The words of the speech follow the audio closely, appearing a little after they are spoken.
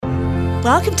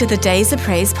Welcome to the Days of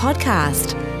Praise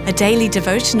podcast, a daily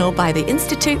devotional by the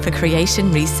Institute for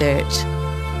Creation Research.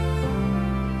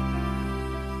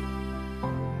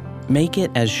 Make it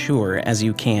as sure as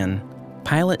you can.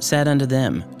 Pilate said unto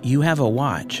them, You have a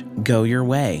watch. Go your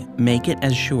way. Make it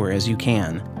as sure as you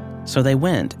can. So they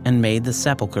went and made the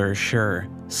sepulchre sure,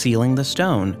 sealing the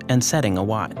stone and setting a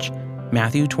watch.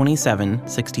 Matthew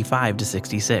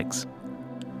 27:65-66.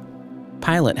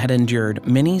 Pilate had endured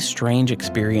many strange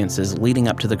experiences leading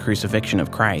up to the crucifixion of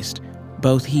Christ.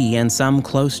 Both he and some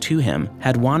close to him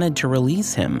had wanted to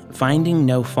release him, finding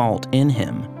no fault in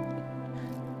him.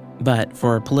 But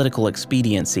for political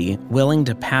expediency, willing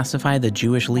to pacify the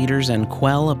Jewish leaders and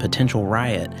quell a potential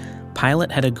riot,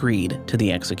 Pilate had agreed to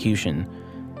the execution.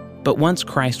 But once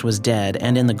Christ was dead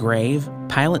and in the grave,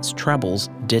 Pilate's troubles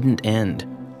didn't end.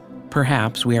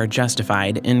 Perhaps we are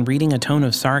justified in reading a tone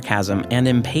of sarcasm and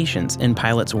impatience in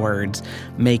Pilate's words,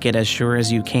 "Make it as sure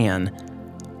as you can."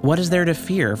 What is there to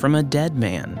fear from a dead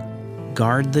man?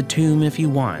 Guard the tomb if you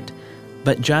want.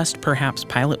 But just perhaps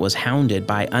Pilate was hounded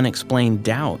by unexplained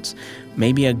doubts.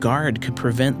 Maybe a guard could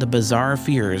prevent the bizarre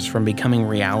fears from becoming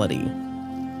reality.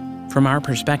 From our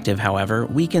perspective, however,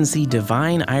 we can see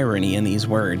divine irony in these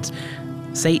words.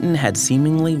 Satan had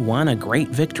seemingly won a great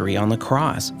victory on the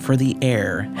cross, for the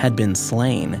heir had been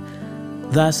slain.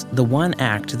 Thus, the one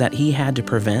act that he had to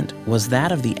prevent was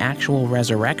that of the actual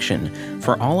resurrection,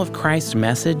 for all of Christ's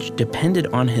message depended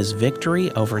on his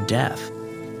victory over death.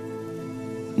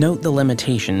 Note the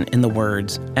limitation in the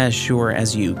words, "as sure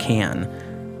as you can."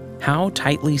 How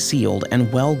tightly sealed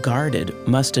and well guarded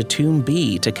must a tomb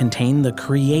be to contain the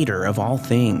Creator of all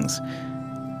things?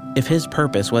 If his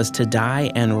purpose was to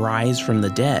die and rise from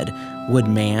the dead, would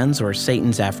man's or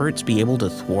Satan's efforts be able to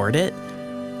thwart it?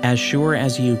 As sure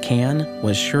as you can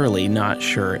was surely not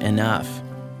sure enough.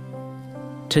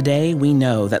 Today we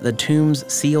know that the tomb's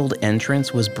sealed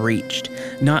entrance was breached,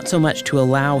 not so much to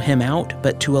allow him out,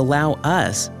 but to allow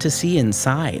us to see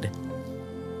inside.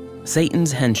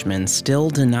 Satan's henchmen still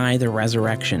deny the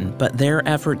resurrection, but their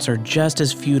efforts are just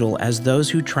as futile as those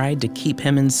who tried to keep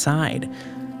him inside.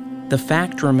 The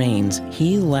fact remains,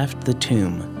 he left the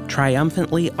tomb,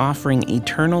 triumphantly offering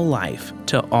eternal life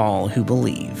to all who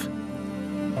believe.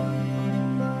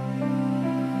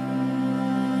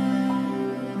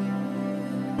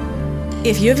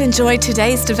 If you've enjoyed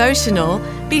today's devotional,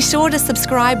 be sure to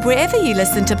subscribe wherever you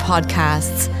listen to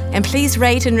podcasts, and please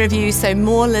rate and review so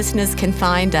more listeners can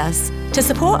find us. To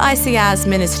support ICR's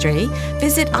ministry,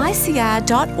 visit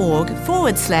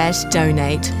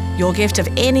icr.org/donate. Your gift of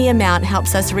any amount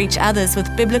helps us reach others with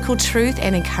biblical truth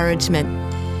and encouragement.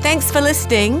 Thanks for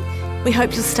listening. We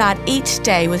hope you'll start each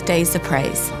day with Days of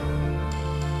Praise.